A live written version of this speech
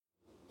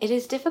It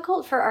is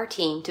difficult for our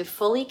team to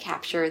fully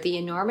capture the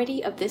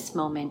enormity of this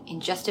moment in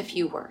just a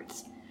few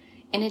words.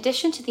 In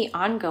addition to the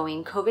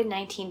ongoing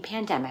COVID-19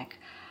 pandemic,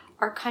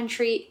 our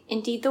country,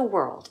 indeed the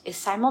world, is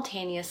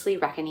simultaneously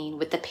reckoning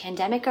with the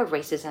pandemic of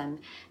racism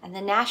and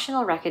the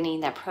national reckoning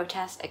that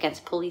protests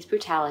against police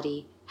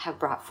brutality have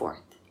brought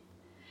forth.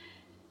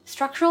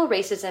 Structural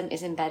racism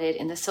is embedded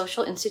in the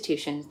social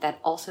institutions that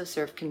also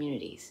serve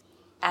communities.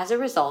 As a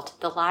result,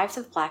 the lives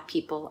of Black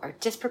people are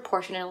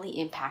disproportionately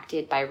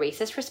impacted by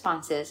racist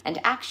responses and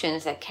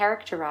actions that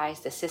characterize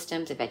the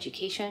systems of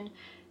education,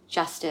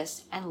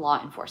 justice, and law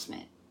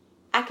enforcement.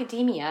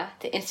 Academia,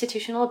 the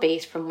institutional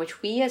base from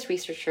which we as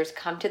researchers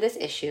come to this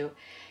issue,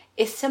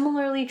 is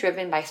similarly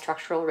driven by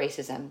structural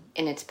racism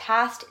in its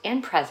past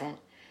and present,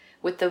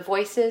 with the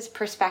voices,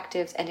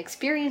 perspectives, and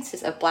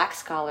experiences of Black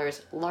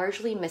scholars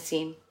largely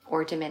missing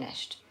or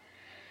diminished.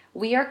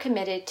 We are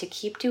committed to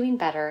keep doing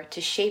better to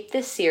shape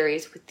this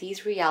series with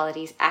these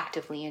realities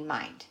actively in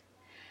mind.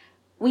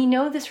 We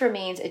know this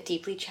remains a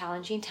deeply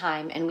challenging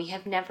time, and we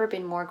have never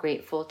been more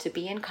grateful to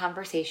be in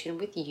conversation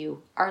with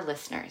you, our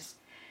listeners.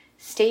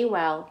 Stay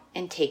well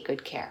and take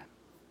good care.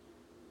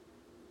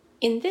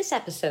 In this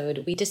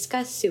episode, we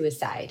discuss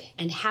suicide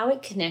and how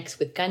it connects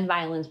with gun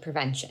violence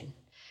prevention.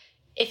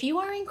 If you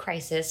are in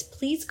crisis,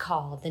 please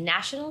call the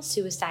National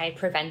Suicide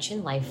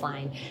Prevention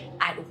Lifeline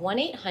at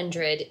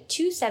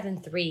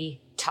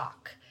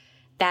 1-800-273-TALK.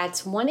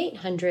 That's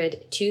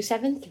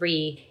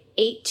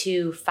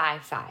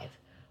 1-800-273-8255.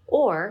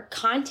 Or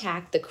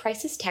contact the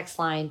crisis text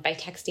line by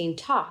texting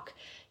TALK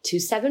to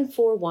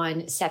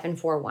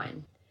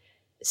 741-741.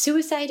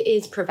 Suicide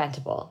is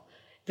preventable.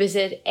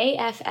 Visit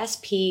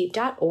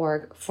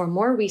afsp.org for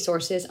more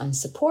resources on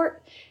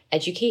support,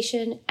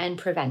 education, and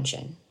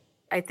prevention.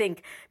 I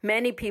think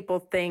many people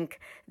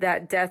think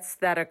that deaths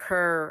that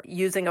occur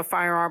using a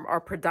firearm are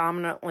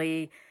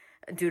predominantly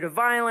due to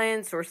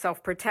violence or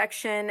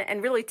self-protection,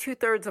 and really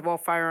 2/3 of all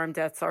firearm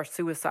deaths are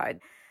suicide.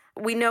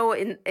 We know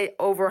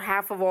over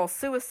half of all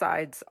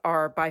suicides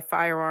are by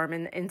firearm,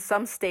 and in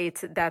some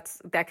states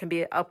that can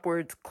be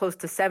upwards close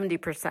to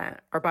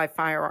 70% are by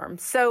firearm.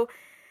 So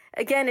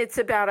again, it's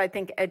about, I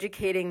think,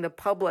 educating the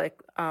public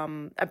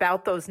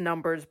about those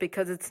numbers,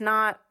 because it's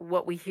not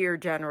what we hear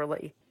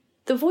generally.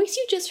 The voice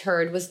you just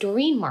heard was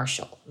Doreen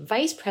Marshall,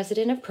 Vice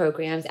President of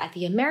Programs at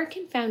the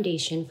American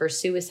Foundation for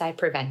Suicide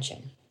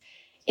Prevention.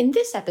 In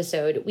this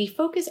episode, we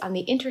focus on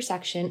the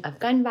intersection of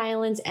gun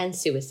violence and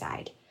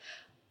suicide.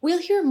 We'll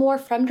hear more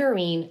from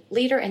Doreen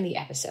later in the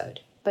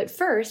episode, but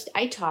first,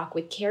 I talk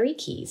with Carrie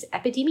Keyes,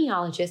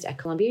 epidemiologist at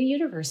Columbia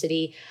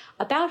University,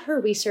 about her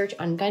research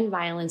on gun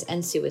violence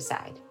and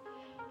suicide.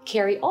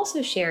 Carrie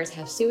also shares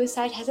how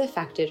suicide has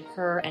affected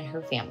her and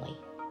her family.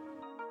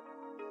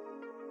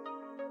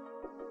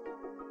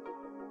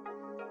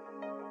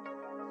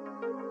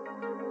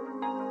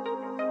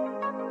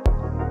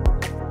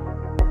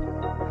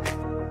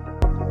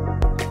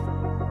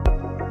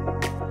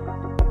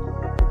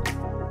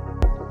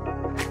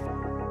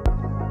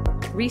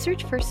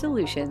 Research for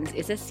Solutions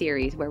is a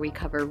series where we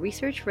cover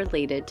research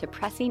related to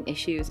pressing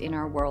issues in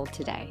our world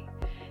today.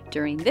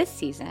 During this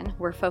season,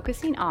 we're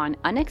focusing on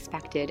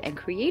unexpected and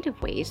creative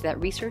ways that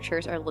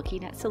researchers are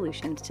looking at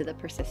solutions to the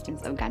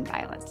persistence of gun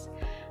violence.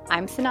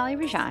 I'm Sonali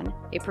Rajan,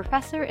 a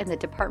professor in the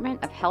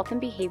Department of Health and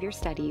Behavior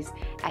Studies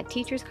at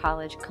Teachers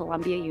College,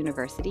 Columbia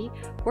University,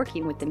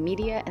 working with the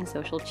Media and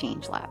Social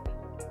Change Lab.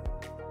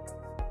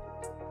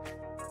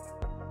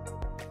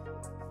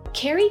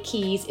 Carrie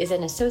Keyes is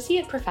an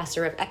associate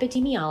professor of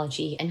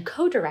epidemiology and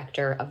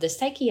co-director of the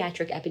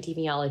Psychiatric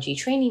Epidemiology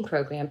Training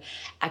Program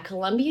at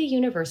Columbia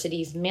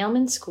University's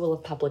Mailman School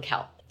of Public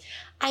Health.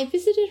 I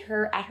visited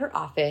her at her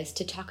office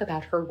to talk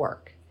about her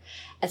work.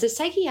 As a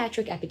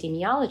psychiatric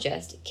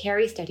epidemiologist,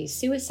 Carrie studies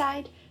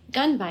suicide,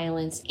 gun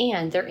violence,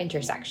 and their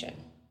intersection.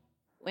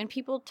 When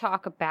people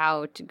talk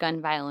about gun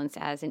violence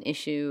as an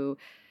issue,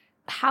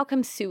 how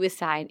come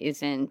suicide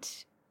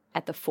isn't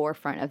at the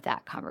forefront of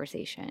that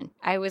conversation?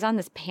 I was on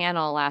this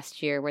panel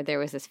last year where there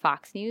was this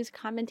Fox News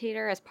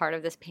commentator as part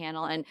of this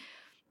panel, and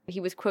he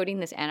was quoting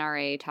this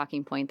NRA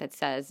talking point that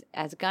says,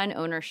 as gun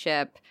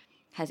ownership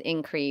has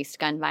increased,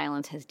 gun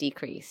violence has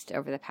decreased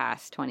over the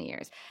past 20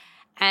 years.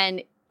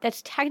 And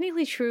that's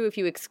technically true if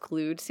you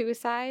exclude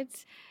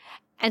suicides.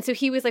 And so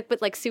he was like,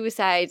 but like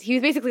suicides, he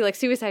was basically like,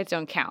 suicides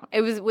don't count. It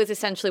was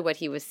essentially what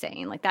he was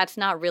saying. Like, that's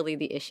not really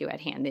the issue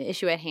at hand. The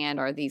issue at hand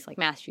are these like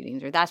mass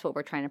shootings, or that's what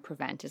we're trying to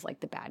prevent, is like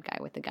the bad guy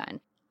with the gun.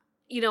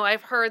 You know,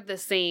 I've heard the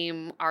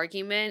same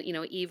argument, you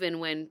know, even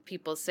when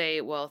people say,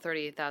 well,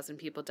 38,000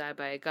 people die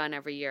by a gun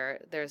every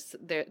year, there's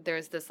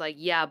this like,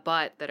 yeah,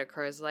 but that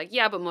occurs, like,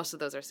 yeah, but most of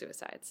those are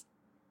suicides.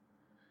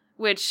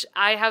 Which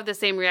I have the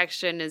same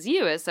reaction as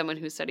you, as someone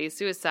who studies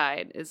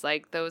suicide, is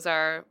like, those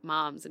are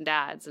moms and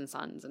dads and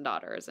sons and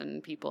daughters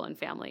and people and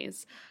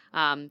families.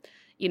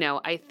 You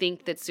know, I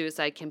think that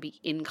suicide can be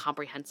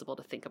incomprehensible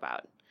to think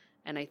about.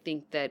 And I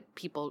think that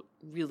people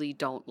really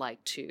don't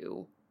like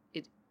to,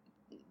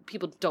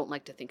 people don't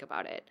like to think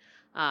about it.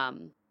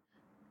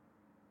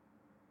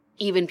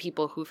 Even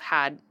people who've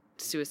had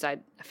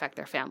suicide affect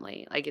their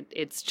family. Like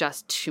it's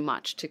just too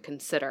much to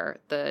consider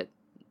the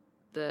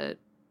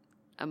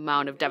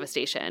amount of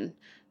devastation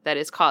that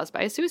is caused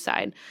by a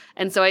suicide.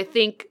 And so I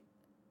think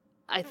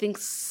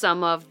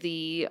some of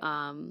the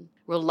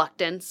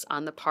reluctance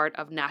on the part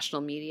of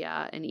national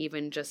media and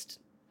even just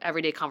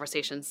everyday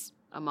conversations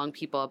among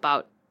people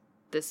about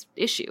this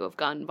issue of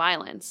gun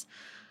violence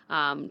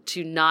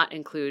to not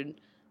include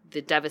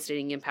the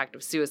devastating impact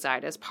of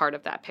suicide as part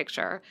of that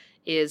picture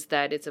is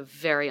that it's a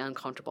very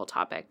uncomfortable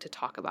topic to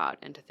talk about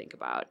and to think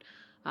about.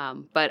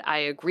 But I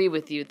agree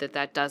with you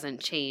that doesn't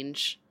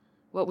change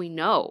what we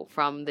know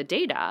from the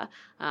data,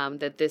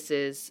 that this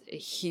is a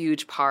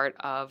huge part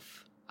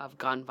of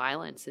gun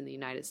violence in the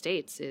United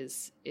States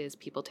is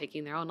people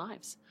taking their own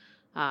lives.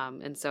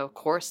 And so, of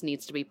course,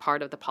 needs to be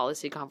part of the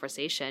policy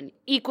conversation,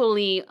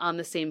 equally on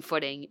the same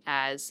footing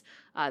as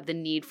the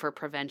need for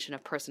prevention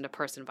of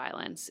person-to-person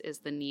violence is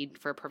the need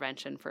for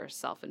prevention for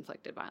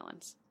self-inflicted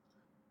violence.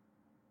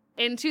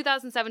 In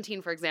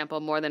 2017, for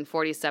example, more than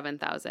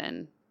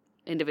 47,000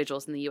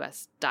 individuals in the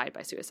U.S. died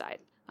by suicide,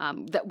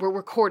 that were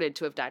recorded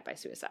to have died by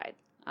suicide.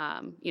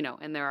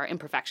 And there are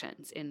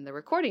imperfections in the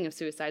recording of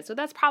suicide, so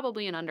that's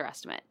probably an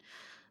underestimate.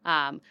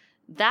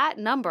 That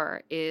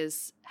number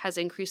has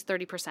increased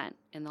 30%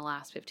 in the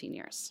last 15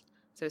 years.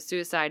 So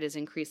suicide is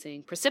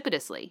increasing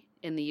precipitously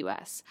in the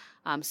U.S.,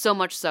 so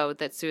much so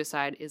that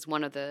suicide is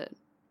one of the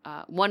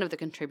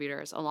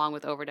contributors, along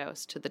with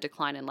overdose, to the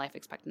decline in life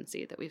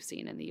expectancy that we've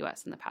seen in the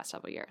U.S. in the past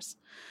several years.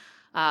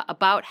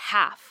 About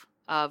half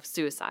of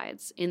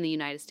suicides in the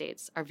United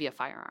States are via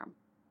firearm.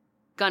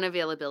 Gun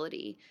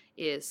availability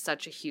is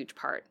such a huge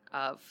part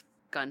of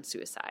gun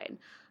suicide.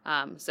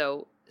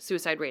 So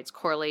suicide rates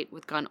correlate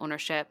with gun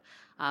ownership.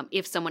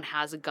 If someone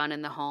has a gun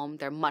in the home,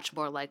 they're much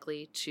more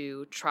likely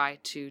to try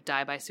to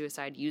die by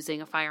suicide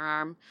using a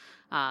firearm.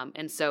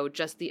 And so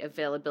just the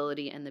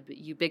availability and the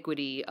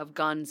ubiquity of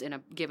guns in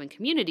a given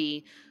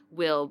community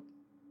will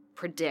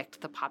predict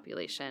the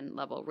population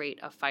level rate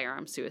of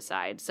firearm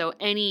suicide. So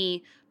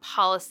any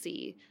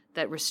policy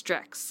that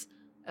restricts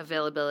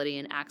availability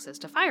and access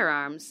to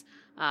firearms,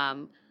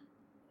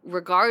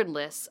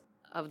 regardless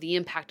of the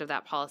impact of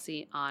that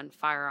policy on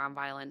firearm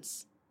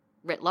violence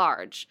writ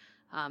large,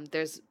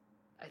 there's,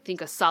 I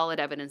think, a solid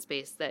evidence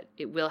base that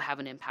it will have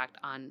an impact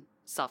on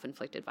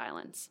self-inflicted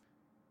violence.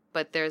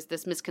 But there's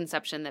this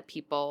misconception that the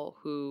people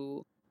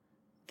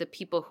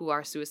who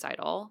are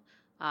suicidal,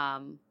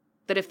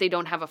 that if they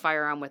don't have a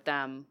firearm with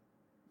them,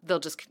 they'll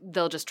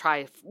just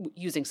try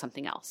using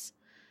something else.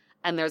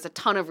 And there's a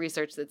ton of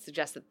research that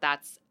suggests that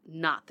that's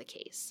not the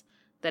case.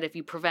 That if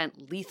you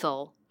prevent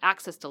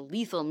access to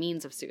lethal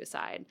means of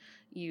suicide,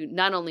 you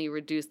not only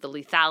reduce the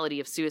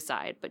lethality of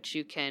suicide, but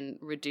you can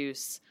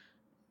reduce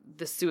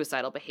the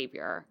suicidal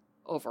behavior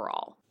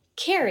overall.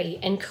 Carrie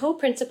and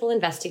co-principal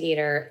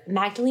investigator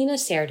Magdalena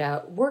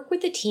Cerda work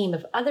with a team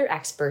of other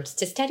experts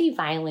to study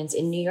violence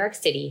in New York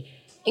City,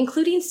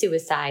 including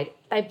suicide,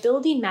 by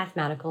building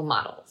mathematical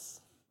models.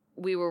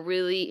 We were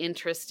really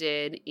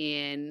interested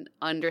in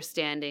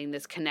understanding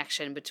this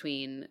connection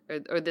between,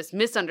 or this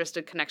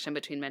misunderstood connection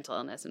between mental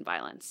illness and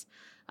violence.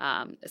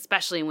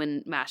 Especially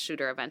when mass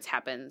shooter events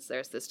happens,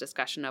 there's this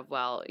discussion of,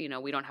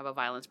 we don't have a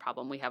violence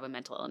problem, we have a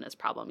mental illness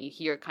problem. You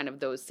hear kind of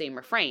those same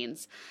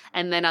refrains.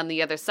 And then on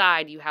the other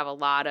side, you have a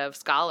lot of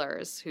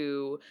scholars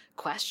who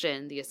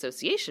question the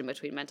association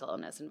between mental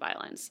illness and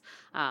violence.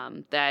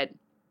 That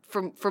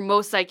for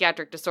most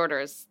psychiatric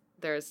disorders,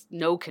 there's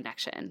no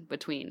connection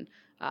between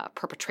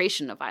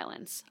perpetration of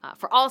violence.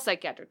 For all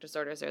psychiatric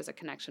disorders, there's a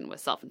connection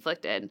with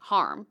self-inflicted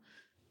harm.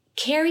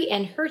 Carrie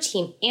and her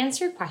team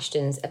answered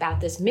questions about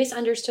this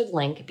misunderstood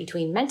link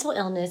between mental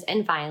illness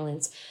and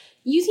violence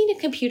using a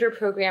computer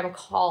program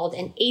called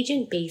an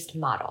agent-based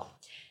model.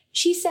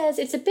 She says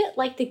it's a bit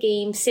like the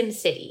game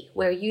SimCity,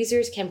 where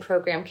users can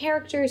program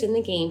characters in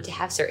the game to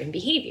have certain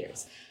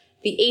behaviors.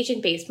 The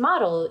agent-based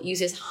model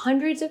uses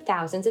hundreds of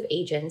thousands of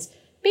agents,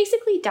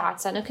 basically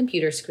dots on a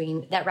computer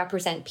screen that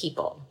represent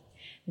people.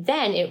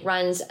 Then it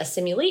runs a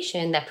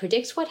simulation that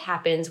predicts what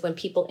happens when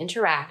people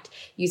interact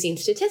using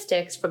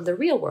statistics from the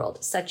real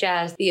world, such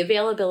as the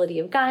availability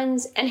of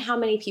guns and how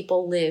many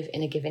people live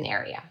in a given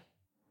area.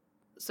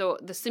 So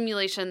the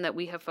simulation that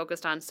we have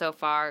focused on so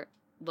far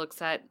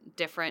looks at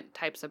different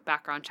types of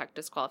background check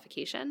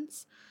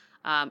disqualifications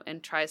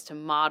and tries to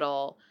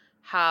model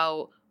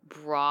how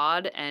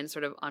broad and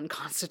sort of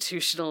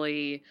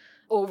unconstitutionally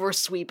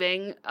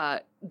oversweeping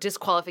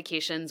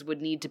disqualifications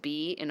would need to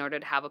be in order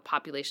to have a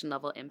population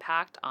level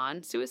impact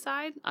on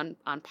suicide,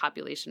 on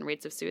population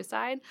rates of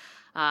suicide,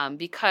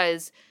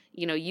 because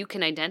you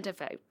can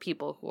identify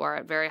people who are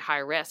at very high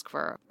risk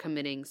for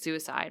committing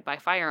suicide by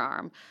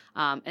firearm,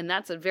 and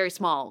that's a very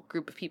small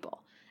group of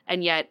people.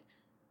 And yet,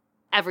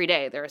 every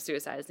day there are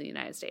suicides in the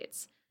United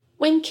States.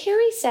 When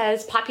Carrie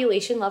says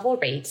population level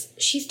rates,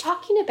 she's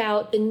talking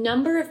about the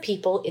number of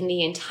people in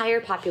the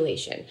entire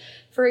population.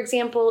 For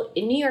example,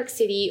 in New York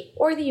City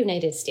or the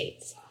United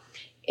States.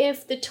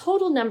 If the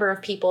total number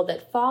of people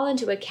that fall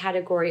into a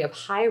category of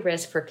high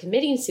risk for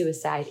committing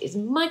suicide is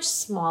much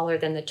smaller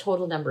than the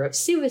total number of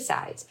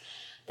suicides,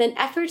 then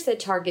efforts that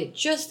target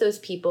just those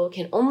people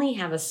can only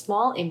have a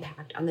small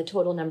impact on the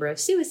total number of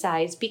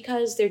suicides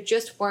because there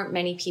just weren't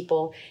many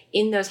people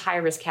in those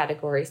high-risk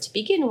categories to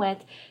begin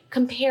with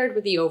compared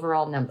with the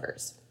overall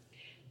numbers.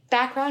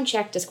 Background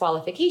check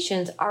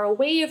disqualifications are a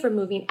way of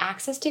removing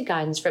access to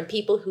guns from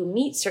people who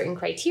meet certain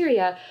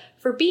criteria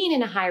for being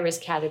in a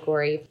high-risk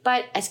category,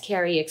 but as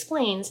Carrie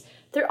explains,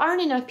 there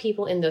aren't enough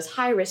people in those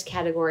high-risk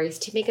categories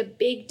to make a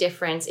big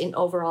difference in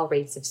overall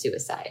rates of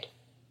suicide.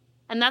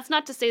 And that's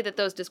not to say that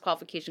those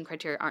disqualification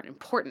criteria aren't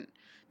important,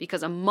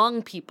 because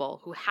among people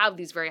who have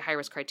these very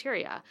high-risk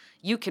criteria,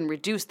 you can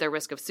reduce their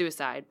risk of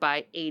suicide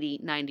by 80,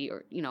 90,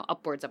 or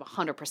upwards of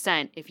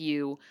 100% if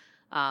you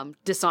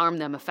disarm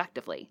them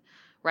effectively,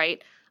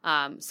 right?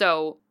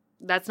 So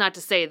that's not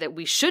to say that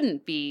we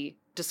shouldn't be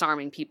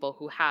disarming people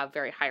who have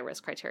very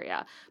high-risk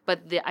criteria,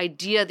 but the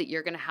idea that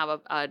you're going to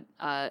have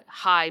a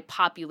high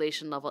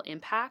population-level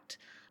impact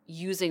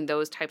using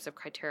those types of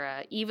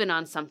criteria, even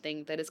on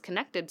something that is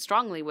connected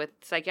strongly with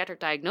psychiatric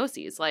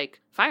diagnoses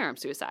like firearm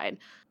suicide,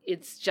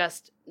 it's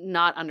just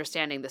not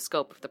understanding the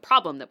scope of the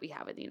problem that we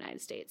have in the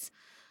United States.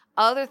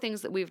 Other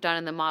things that we've done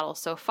in the model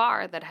so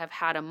far that have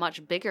had a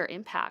much bigger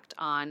impact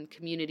on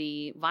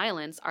community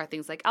violence are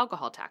things like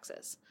alcohol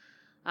taxes,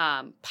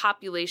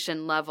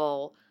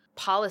 population-level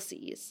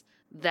policies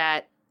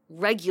that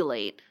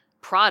regulate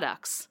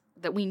products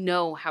that we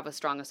know have a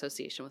strong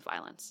association with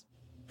violence.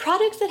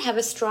 Products that have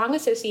a strong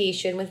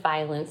association with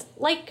violence,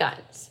 like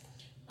guns.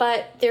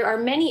 But there are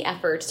many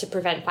efforts to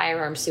prevent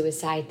firearm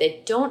suicide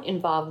that don't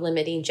involve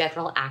limiting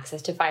general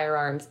access to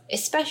firearms,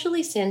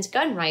 especially since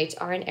gun rights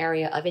are an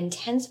area of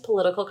intense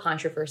political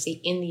controversy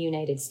in the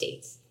United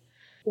States.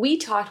 We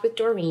talked with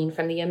Doreen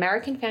from the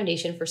American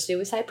Foundation for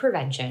Suicide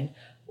Prevention,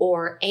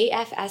 or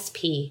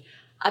AFSP,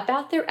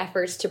 about their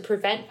efforts to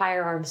prevent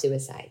firearm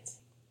suicides.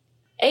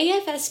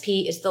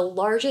 AFSP is the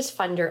largest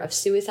funder of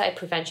suicide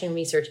prevention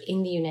research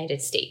in the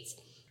United States.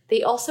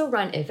 They also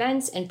run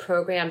events and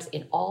programs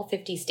in all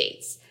 50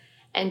 states.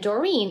 And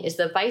Doreen is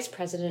the vice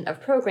president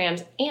of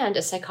programs and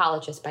a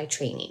psychologist by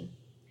training.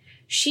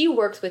 She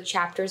works with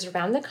chapters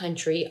around the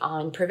country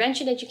on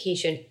prevention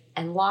education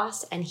and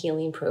loss and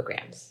healing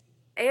programs.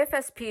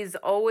 AFSP has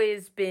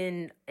always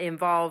been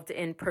involved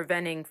in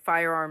preventing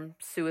firearm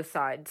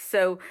suicide.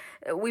 So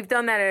we've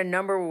done that in a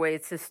number of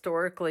ways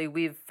historically.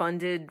 We've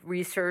funded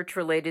research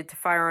related to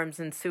firearms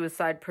and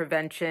suicide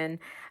prevention.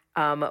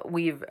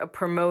 We've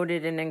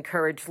promoted and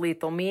encouraged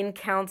lethal mean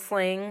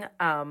counseling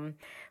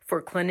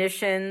for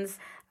clinicians.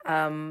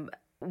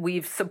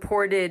 We've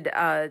supported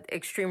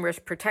extreme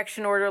risk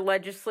protection order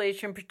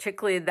legislation,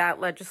 particularly that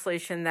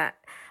legislation that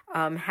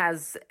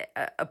has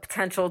a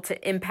potential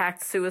to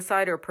impact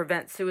suicide or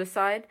prevent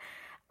suicide,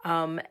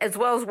 as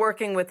well as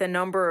working with a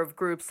number of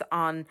groups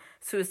on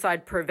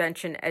suicide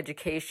prevention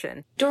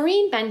education.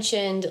 Doreen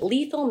mentioned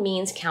lethal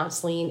means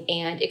counseling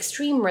and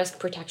extreme risk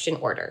protection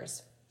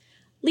orders.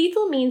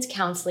 Lethal means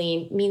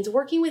counseling means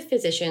working with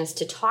physicians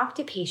to talk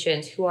to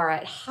patients who are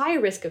at high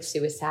risk of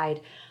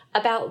suicide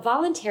about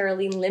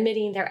voluntarily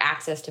limiting their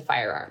access to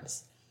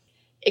firearms.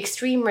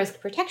 Extreme risk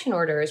protection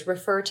orders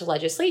refer to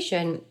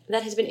legislation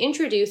that has been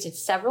introduced in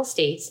several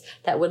states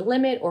that would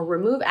limit or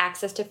remove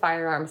access to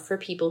firearms for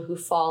people who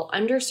fall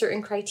under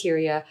certain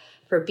criteria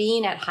for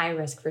being at high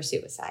risk for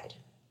suicide.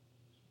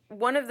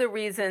 One of the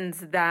reasons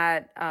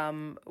that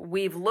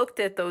we've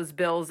looked at those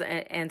bills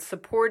and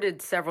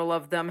supported several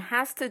of them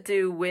has to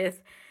do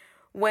with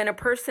when a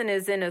person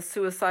is in a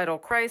suicidal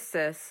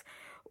crisis,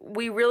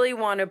 we really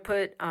want to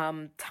put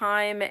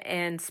time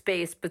and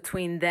space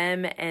between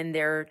them and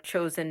their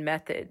chosen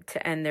method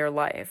to end their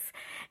life.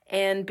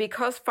 And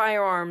because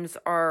firearms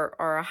are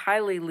a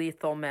highly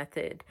lethal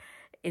method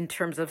in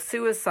terms of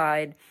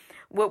suicide,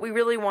 what we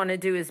really want to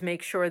do is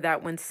make sure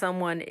that when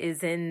someone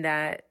is in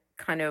that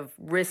kind of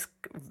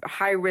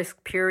high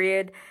risk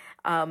period,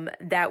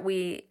 that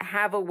we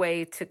have a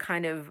way to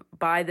kind of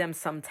buy them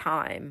some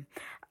time.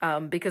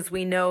 Because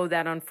we know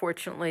that,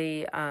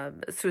 unfortunately,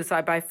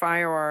 suicide by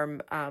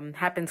firearm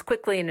happens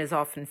quickly and is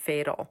often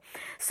fatal.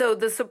 So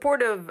the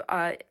support of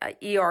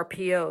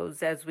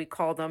ERPOs, as we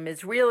call them,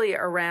 is really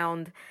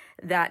around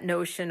that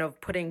notion of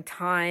putting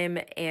time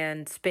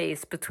and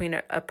space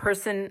between a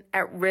person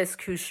at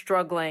risk who's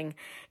struggling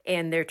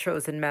and their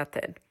chosen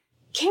method.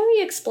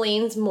 Carrie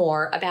explains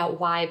more about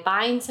why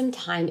buying some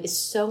time is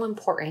so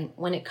important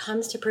when it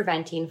comes to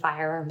preventing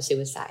firearm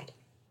suicide.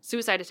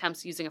 Suicide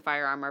attempts using a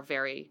firearm are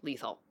very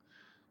lethal.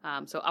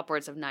 So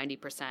upwards of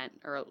 90%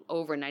 or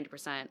over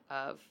 90%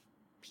 of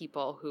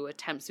people who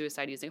attempt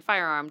suicide using a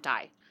firearm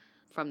die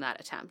from that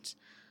attempt.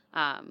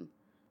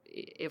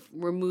 If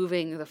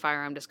removing the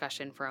firearm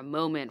discussion for a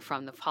moment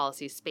from the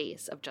policy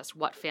space of just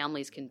what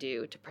families can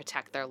do to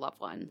protect their loved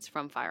ones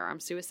from firearm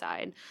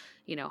suicide,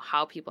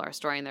 how people are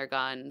storing their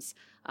guns,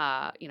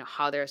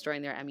 how they're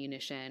storing their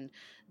ammunition,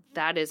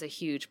 that is a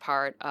huge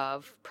part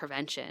of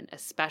prevention,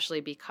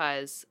 especially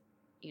because,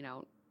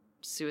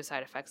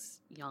 suicide affects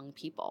young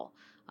people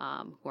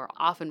who are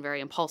often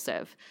very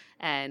impulsive.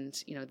 And,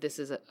 this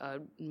is a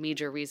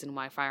major reason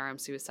why firearm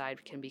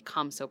suicide can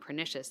become so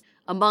pernicious.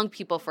 Among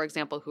people, for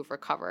example, who've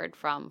recovered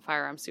from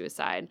firearm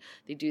suicide,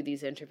 they do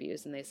these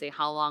interviews and they say,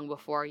 how long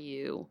before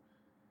you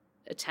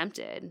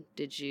attempted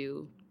did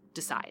you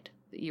decide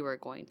that you were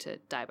going to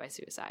die by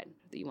suicide,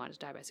 that you wanted to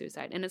die by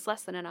suicide? And it's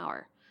less than an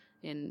hour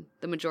in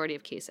the majority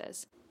of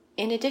cases.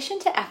 In addition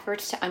to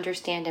efforts to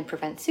understand and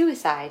prevent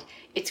suicide,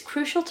 it's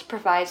crucial to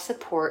provide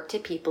support to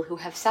people who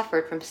have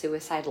suffered from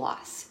suicide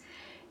loss.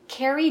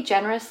 Carrie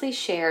generously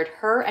shared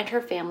her and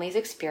her family's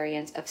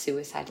experience of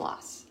suicide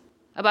loss.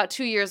 About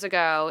 2 years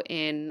ago,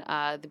 in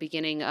the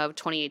beginning of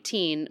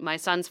 2018, my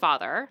son's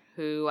father,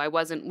 who I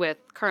wasn't with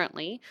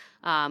currently,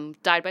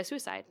 died by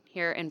suicide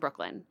here in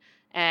Brooklyn.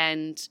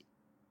 And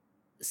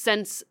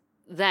since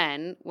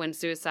then, when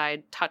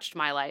suicide touched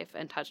my life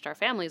and touched our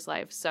family's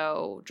life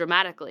so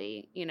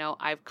dramatically,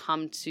 I've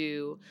come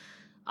to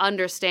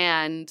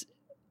understand,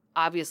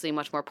 obviously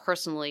much more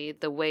personally,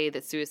 the way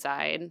that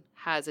suicide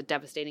has a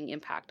devastating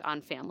impact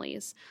on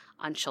families,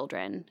 on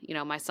children.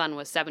 My son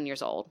was 7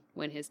 years old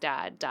when his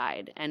dad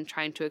died, and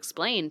trying to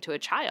explain to a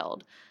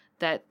child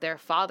that their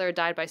father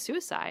died by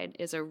suicide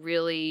is a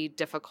really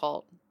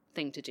difficult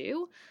thing to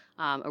do,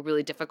 a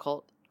really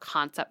difficult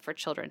concept for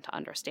children to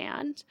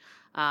understand.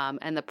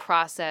 And the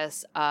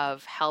process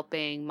of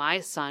helping my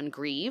son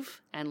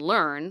grieve and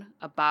learn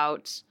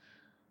about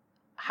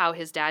how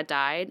his dad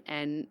died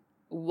and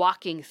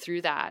walking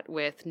through that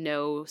with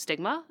no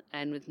stigma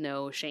and with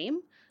no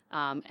shame,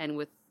 and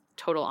with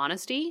total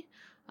honesty,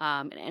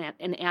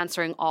 and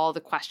answering all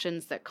the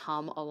questions that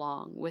come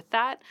along with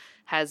that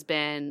has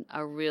been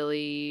a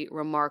really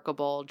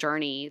remarkable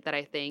journey that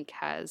I think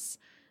has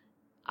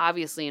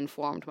obviously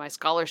informed my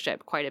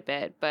scholarship quite a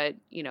bit, but,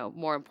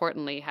 more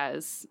importantly,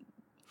 has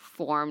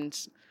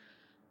formed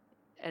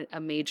a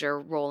major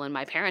role in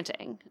my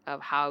parenting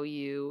of how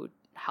you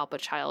help a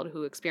child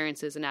who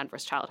experiences an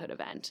adverse childhood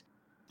event.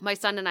 My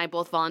son and I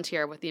both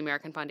volunteer with the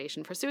American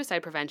Foundation for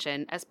Suicide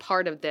Prevention as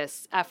part of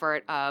this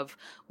effort of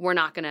we're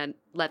not going to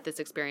let this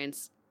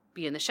experience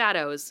be in the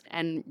shadows.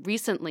 And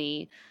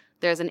recently,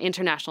 there's an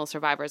International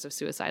Survivors of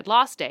Suicide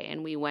Loss Day,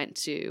 and we went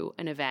to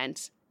an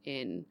event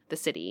in the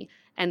city.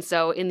 And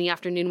so in the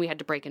afternoon, we had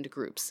to break into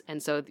groups.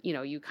 And so,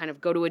 you kind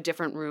of go to a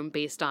different room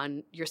based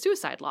on your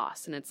suicide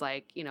loss. And it's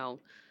like,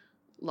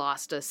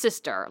 lost a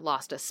sister,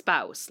 lost a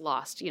spouse,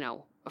 lost,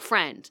 a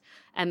friend.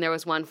 And there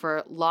was one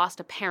for lost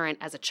a parent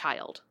as a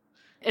child.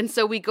 And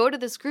so we go to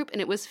this group,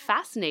 and it was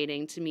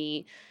fascinating to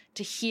me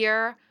to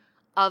hear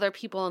other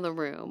people in the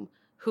room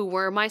who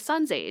were my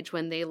son's age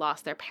when they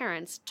lost their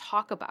parents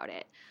talk about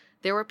it.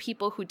 There were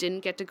people who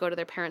didn't get to go to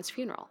their parents'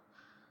 funeral.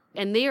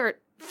 And they are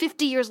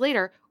 50 years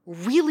later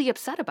really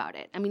upset about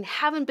it. I mean,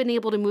 haven't been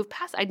able to move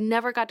past. I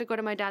never got to go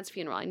to my dad's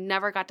funeral. I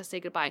never got to say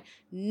goodbye.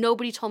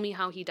 Nobody told me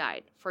how he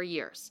died for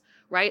years,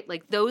 right?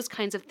 Like those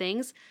kinds of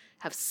things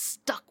have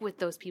stuck with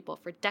those people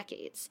for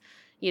decades,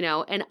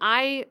 and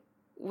I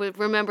would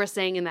remember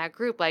saying in that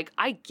group, like,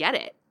 I get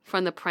it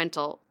from the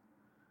parental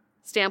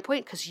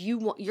standpoint, because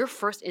your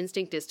first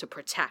instinct is to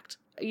protect.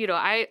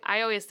 I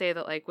always say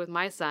that, like, with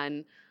my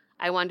son,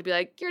 I wanted to be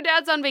like, your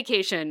dad's on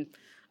vacation.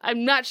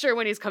 I'm not sure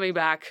when he's coming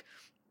back,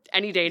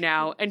 any day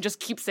now, and just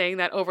keep saying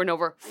that over and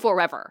over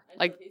forever.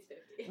 Like,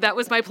 that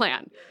was my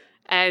plan.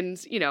 And,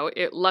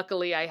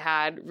 luckily I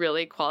had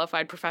really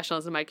qualified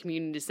professionals in my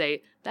community to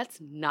say, that's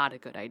not a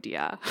good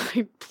idea.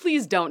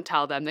 Please don't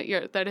tell them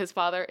that his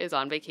father is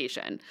on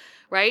vacation,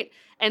 right?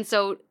 And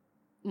so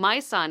my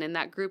son in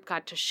that group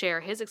got to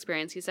share his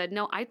experience. He said,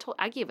 no,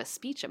 I gave a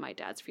speech at my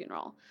dad's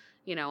funeral.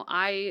 No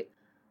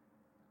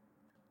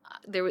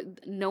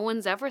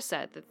one's ever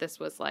said that this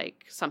was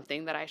like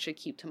something that I should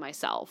keep to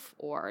myself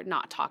or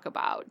not talk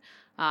about.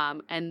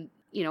 And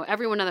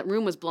everyone in that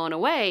room was blown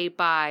away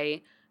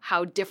by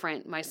how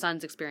different my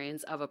son's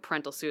experience of a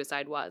parental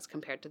suicide was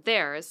compared to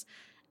theirs.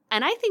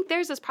 And I think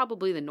theirs is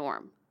probably the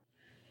norm.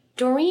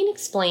 Doreen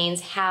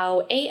explains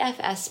how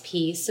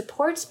AFSP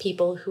supports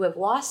people who have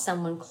lost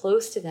someone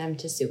close to them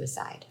to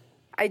suicide.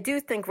 I do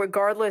think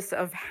regardless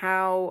of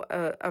how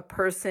a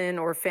person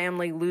or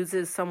family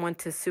loses someone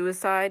to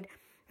suicide,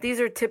 these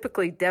are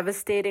typically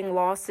devastating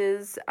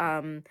losses.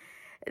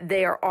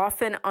 They are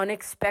often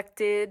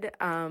unexpected,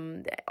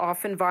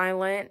 often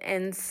violent.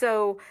 And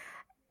so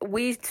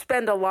we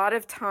spend a lot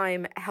of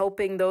time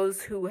helping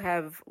those who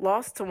have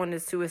lost someone to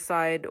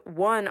suicide,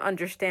 one,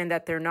 understand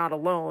that they're not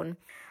alone.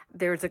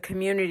 There's a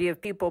community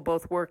of people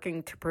both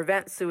working to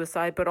prevent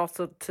suicide, but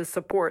also to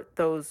support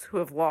those who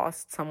have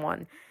lost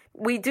someone.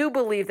 We do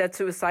believe that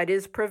suicide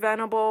is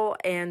preventable,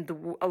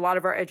 and a lot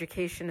of our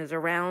education is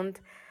around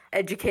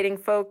educating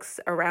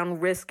folks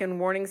around risk and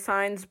warning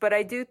signs. But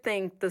I do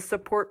think the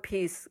support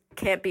piece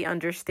can't be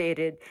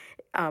understated.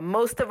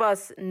 Most of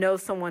us know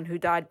someone who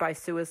died by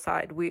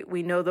suicide.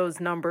 We know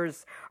those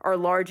numbers are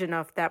large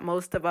enough that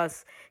most of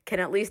us can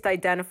at least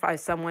identify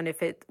someone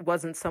if it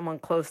wasn't someone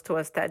close to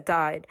us that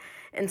died.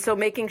 And so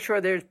making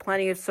sure there's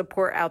plenty of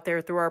support out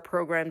there through our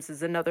programs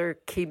is another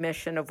key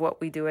mission of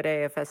what we do at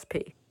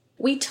AFSP.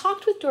 We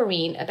talked with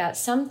Doreen about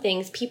some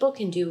things people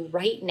can do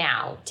right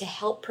now to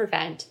help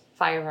prevent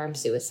firearm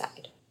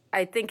suicide.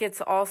 I think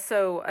it's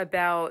also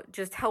about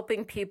just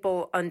helping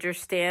people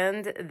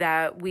understand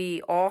that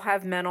we all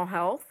have mental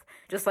health,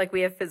 just like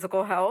we have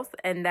physical health,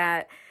 and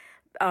that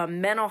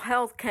mental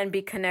health can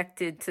be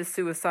connected to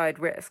suicide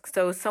risk.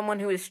 So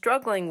someone who is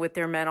struggling with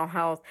their mental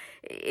health,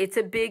 it's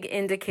a big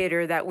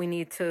indicator that we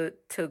need to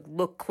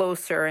look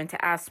closer and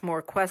to ask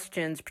more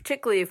questions,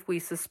 particularly if we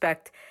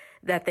suspect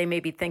that they may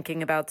be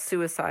thinking about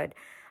suicide.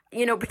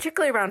 You know,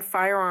 particularly around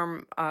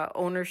firearm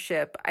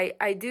ownership,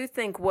 I do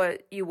think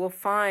what you will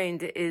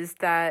find is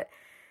that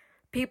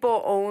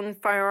people own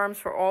firearms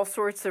for all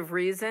sorts of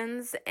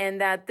reasons, and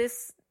that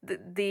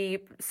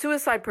the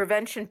suicide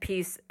prevention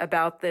piece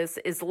about this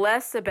is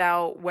less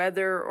about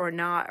whether or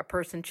not a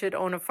person should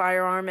own a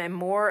firearm and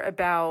more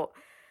about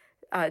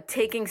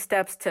taking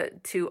steps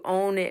to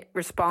own it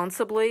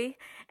responsibly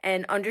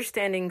and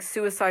understanding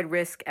suicide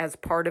risk as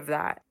part of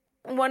that.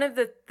 One of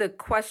the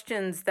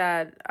questions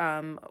that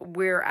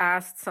we're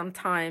asked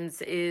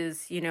sometimes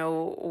is, you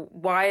know,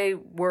 why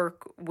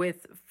work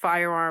with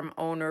firearm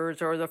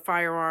owners or the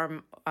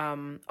firearm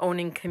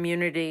owning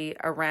community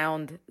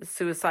around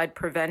suicide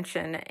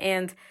prevention?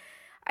 And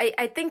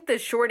I think the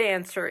short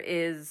answer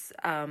is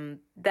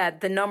that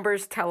the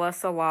numbers tell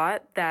us a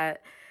lot,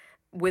 that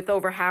with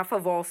over half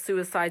of all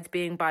suicides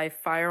being by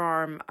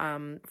firearm,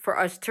 for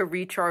us to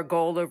reach our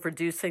goal of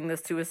reducing the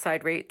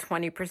suicide rate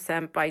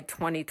 20% by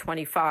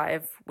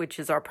 2025, which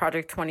is our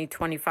Project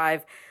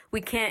 2025, we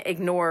can't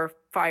ignore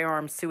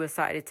firearm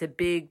suicide. It's a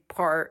big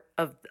part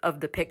of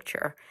the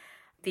picture.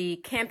 The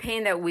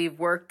campaign that we've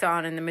worked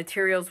on and the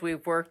materials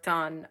we've worked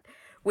on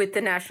with the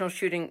National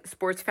Shooting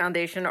Sports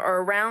Foundation are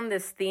around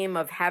this theme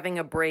of having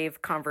a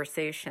brave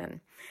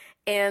conversation.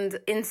 And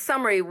in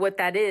summary, what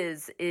that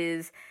is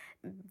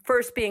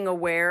first, being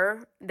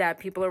aware that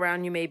people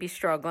around you may be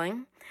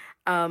struggling.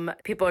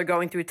 People are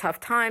going through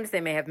tough times.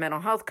 They may have mental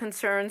health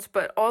concerns,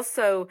 but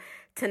also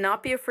to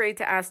not be afraid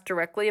to ask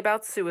directly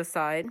about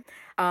suicide.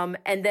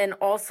 And then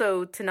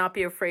also to not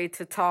be afraid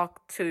to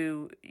talk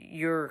to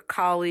your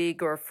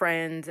colleague or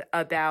friend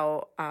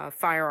about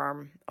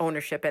firearm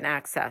ownership and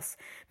access.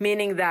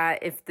 Meaning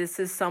that if this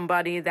is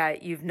somebody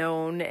that you've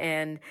known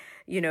and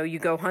you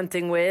go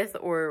hunting with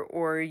or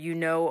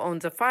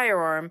owns a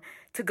firearm,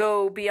 to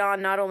go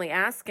beyond not only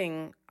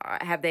asking,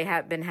 have they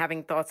been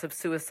having thoughts of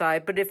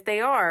suicide, but if they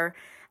are,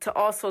 to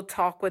also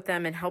talk with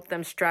them and help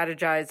them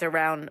strategize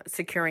around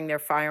securing their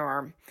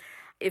firearm.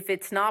 If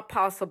it's not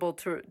possible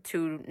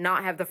to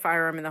not have the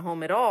firearm in the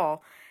home at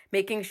all,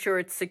 making sure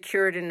it's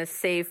secured in a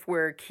safe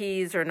where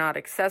keys are not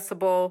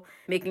accessible,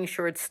 making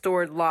sure it's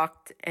stored,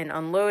 locked, and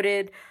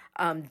unloaded,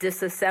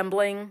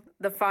 disassembling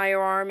the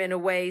firearm in a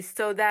way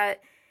so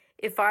that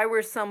if I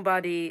were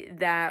somebody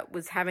that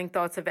was having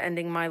thoughts of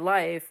ending my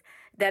life,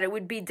 that it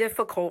would be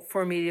difficult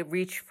for me to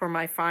reach for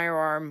my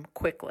firearm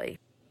quickly.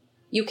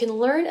 You can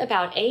learn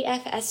about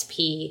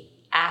AFSP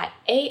at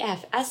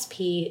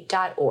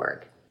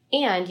afsp.org,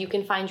 and you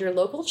can find your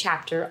local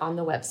chapter on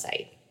the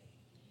website.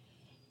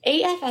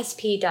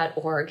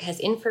 AFSP.org has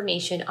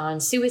information on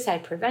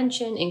suicide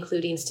prevention,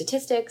 including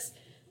statistics,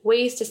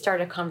 ways to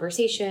start a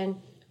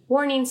conversation,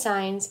 warning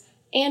signs,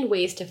 and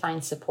ways to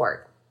find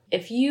support.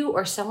 If you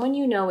or someone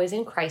you know is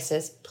in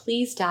crisis,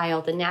 please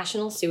dial the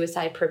National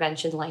Suicide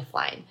Prevention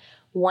Lifeline,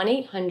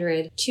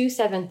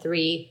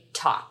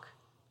 1-800-273-TALK.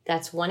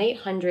 That's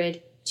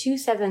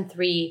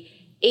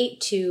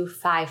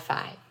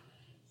 1-800-273-8255.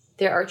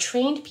 There are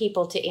trained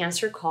people to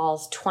answer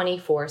calls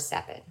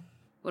 24/7.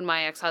 When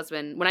I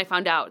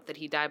found out that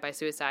he died by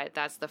suicide,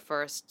 that's the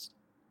first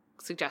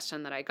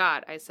suggestion that I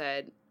got. I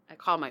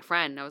called my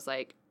friend and I was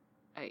like,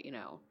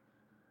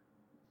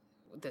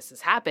 this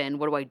has happened.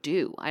 What do I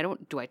do?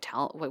 What do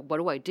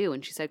I do?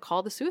 And she said,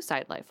 call the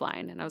suicide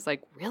lifeline. And I was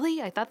like,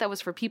 really? I thought that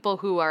was for people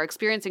who are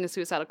experiencing a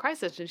suicidal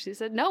crisis. And she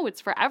said, no,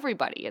 it's for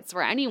everybody. It's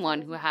for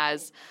anyone who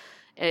has,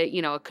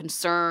 a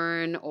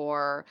concern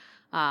or,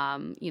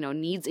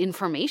 needs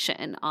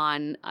information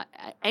on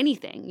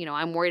anything.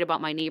 I'm worried about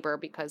my neighbor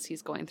because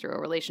he's going through a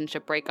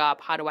relationship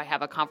breakup. How do I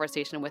have a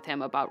conversation with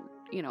him about,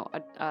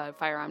 a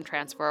firearm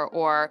transfer?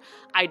 Or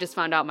I just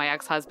found out my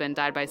ex-husband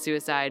died by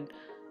suicide.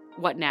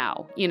 What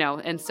now?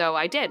 And so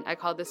I did. I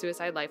called the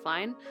Suicide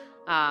Lifeline,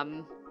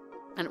 and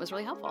it was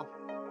really helpful.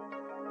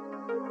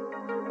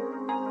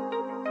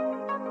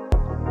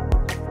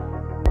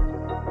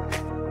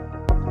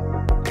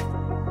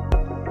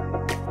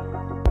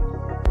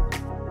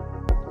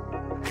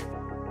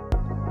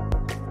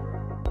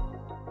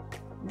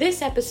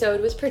 This episode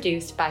was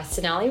produced by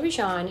Sonali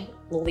Rajan,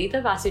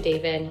 Lalitha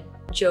Vasudevan,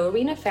 Jo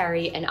Rena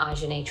Ferry, and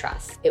Ajane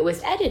Truss. It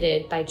was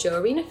edited by Jo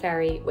Rena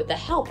Ferry with the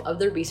help of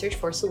the Research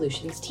for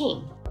Solutions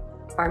team.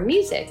 Our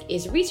music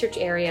is Research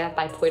Area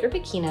by Puerto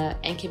Pequina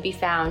and can be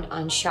found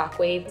on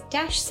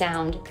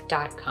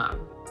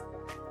shockwave-sound.com.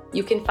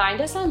 You can find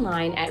us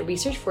online at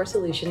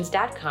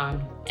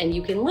researchforsolutions.com, and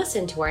you can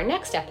listen to our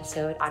next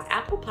episode on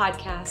Apple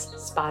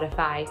Podcasts,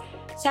 Spotify,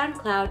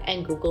 SoundCloud,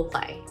 and Google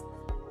Play.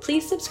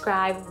 Please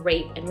subscribe,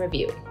 rate, and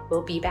review.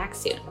 We'll be back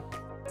soon.